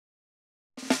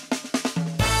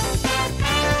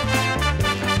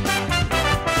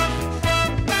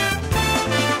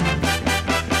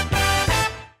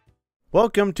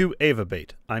Welcome to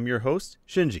EVAbate. I'm your host,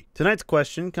 Shinji. Tonight's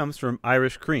question comes from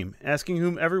Irish Cream, asking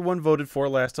whom everyone voted for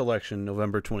last election,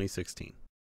 November 2016.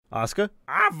 Oscar?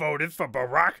 I voted for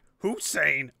Barack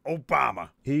Hussein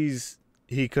Obama.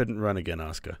 He couldn't run again,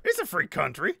 Oscar. It's a free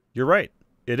country. You're right.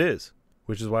 It is.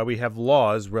 Which is why we have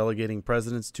laws relegating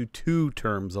presidents to 2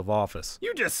 terms of office.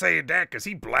 You just saying that because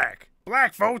he black.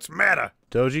 Black votes matter.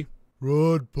 Doji?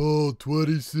 Ron Paul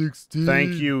 2016.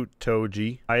 Thank you,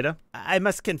 Toji. Ida? I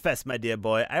must confess, my dear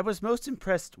boy, I was most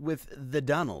impressed with the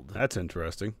Donald. That's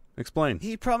interesting. Explain.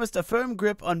 He promised a firm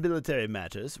grip on military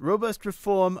matters, robust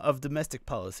reform of domestic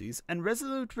policies, and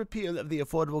resolute repeal of the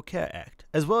Affordable Care Act,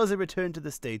 as well as a return to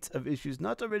the states of issues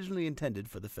not originally intended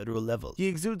for the federal level. He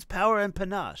exudes power and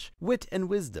panache, wit and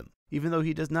wisdom, even though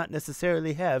he does not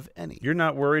necessarily have any. You're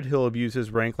not worried he'll abuse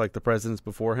his rank like the presidents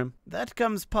before him? That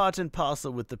comes part and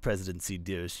parcel with the presidency,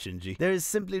 dearest Shinji. There is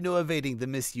simply no evading the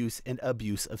misuse and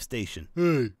abuse of station.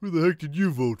 Hey, who the heck did you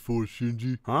vote for,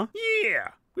 Shinji? Huh?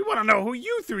 Yeah. We want to know who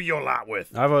you threw your lot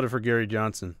with. I voted for Gary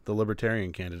Johnson, the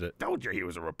Libertarian candidate. Told you he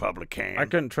was a Republican. I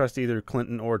couldn't trust either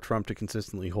Clinton or Trump to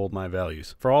consistently hold my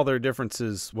values. For all their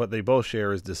differences, what they both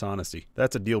share is dishonesty.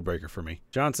 That's a deal breaker for me.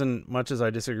 Johnson, much as I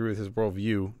disagree with his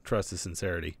worldview, trust his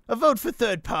sincerity. A vote for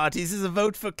third parties is a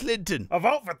vote for Clinton. A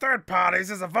vote for third parties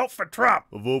is a vote for Trump.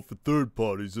 A vote for third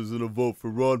parties isn't a vote for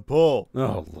Ron Paul.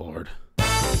 Oh, Lord.